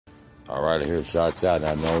All right, I hear shots out, and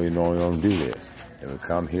I know you don't do this. And we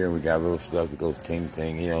come here, and we got little stuff that goes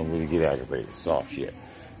ting-ting. He don't really get aggravated. Soft shit.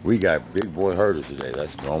 We got big boy herders today.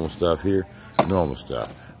 That's normal stuff here. Normal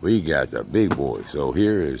stuff. We got the big boy. So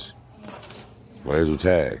here is laser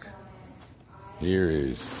tag. Here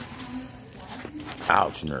is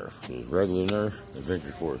ouch Nerf. There's regular Nerf,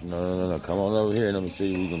 Adventure Force. No. Come on over here and let me show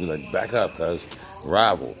you. We're going to be like, back up, cuz.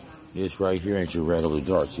 Rival. This right here ain't your regular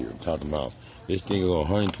darts here. I'm talking about this thing go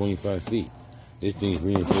 125 feet. This thing's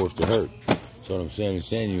reinforced to hurt. So what I'm saying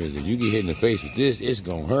to you is if you get hit in the face with this, it's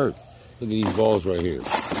going to hurt. Look at these balls right here.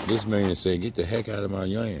 This man is saying, get the heck out of my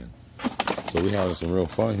yan. So we're having some real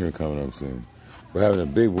fun here coming up soon. We're having a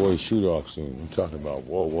big boy shoot-off soon. I'm talking about,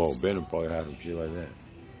 whoa, Ben will probably have some shit like that.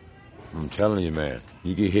 I'm telling you, man,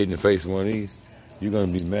 you get hit in the face with one of these, you're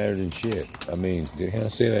going to be madder than shit. I mean, they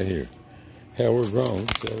can't say that here. Hell, we're grown. We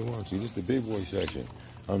can say what we want to. This is the big boy section.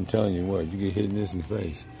 I'm telling you what, you get hit in this in the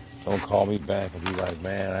face. Don't call me back and be like,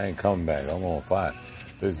 man, I ain't coming back. I'm going to fight.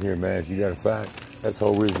 Listen here, man, if you got to fight, that's the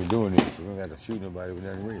whole reason we're doing this. We don't got to shoot nobody with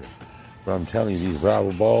nothing real. But I'm telling you, these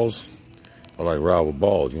rival balls are like rival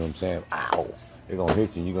balls. You know what I'm saying? Ow! They're going to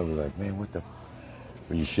hit you and you're going to be like, man, what the...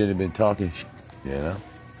 Well, you should have been talking, you know?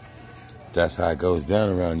 That's how it goes down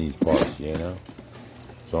around these parts, you know?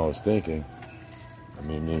 So I was thinking, I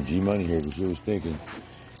mean, me and G-Money here, but she was thinking,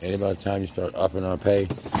 ain't about the time you start upping our pay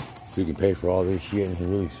so you can pay for all this shit and can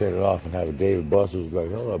really set it off and have a David Buster's like,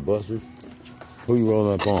 hold up, Buster. Who you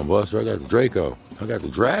rolling up on, Buster? I got the Draco. I got the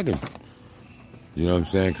Dragon. You know what I'm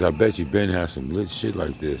saying? Because I bet you Ben has some lit shit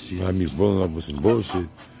like this. You have me rolling up with some bullshit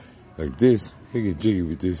like this. He get jiggy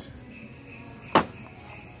with this.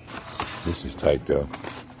 This is tight, though.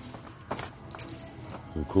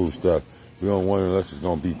 Some cool stuff. We don't wonder unless it's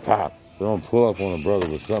going to be pop. So don't pull up on a brother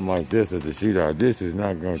with something like this at the shootout. This is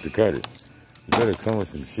not going to cut it. You better come with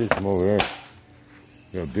some shit from over there.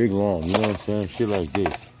 You're big long, you know what I'm saying? Shit like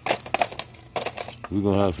this. We're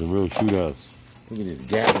going to have some real shootouts. Look at this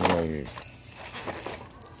gapping right here.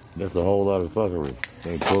 That's a whole lot of fuckery.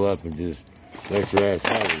 They pull up and just let your ass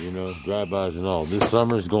have it, you know? Drive-bys and all. This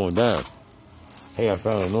summer is going down. Hey, I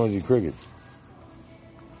found a noisy cricket.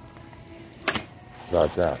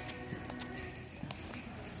 Shots out.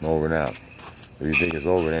 Over and out. If you think it's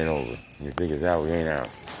over, it ain't over. If you think it's out, it ain't out.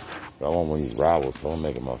 But I want one of these rivals, so I'm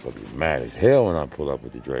making motherfuckers mad as hell when I pull up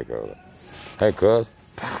with the Draco. Hey, cuz.